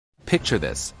Picture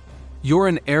this. You're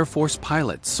an Air Force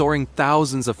pilot soaring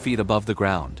thousands of feet above the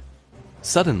ground.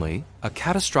 Suddenly, a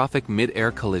catastrophic mid-air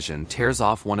collision tears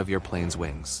off one of your plane's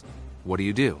wings. What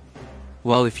do?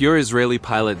 Well, if you're Israeli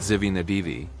pilot Zivi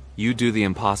Nedivi, you do the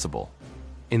impossible.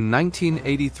 In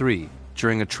 1983,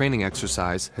 during a training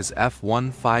exercise, his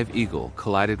F-15 Eagle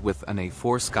collided with an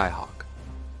A-4 Skyhawk.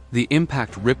 The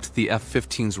impact ripped the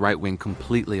F-15's right wing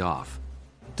completely off.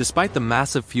 Despite the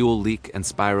massive fuel leak and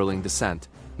spiraling descent,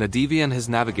 Nedivi and his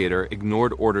navigator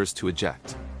ignored orders to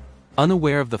eject.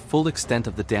 Unaware of the full extent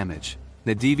of the damage,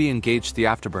 Nedivi engaged the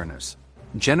afterburners,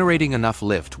 generating enough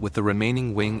lift with the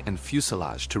remaining wing and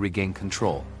fuselage to regain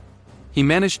control. He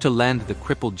managed to land the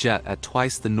crippled jet at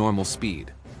twice the normal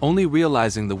speed, only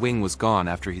realizing the wing was gone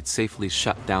after he'd safely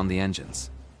shut down the engines.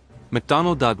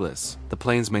 McDonnell Douglas, the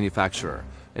plane's manufacturer,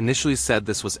 initially said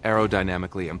this was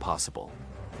aerodynamically impossible.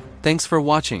 Thanks for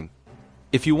watching.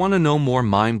 If you want to know more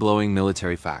mind-blowing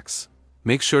military facts,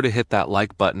 make sure to hit that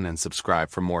like button and subscribe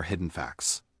for more hidden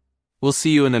facts. We'll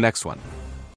see you in the next one.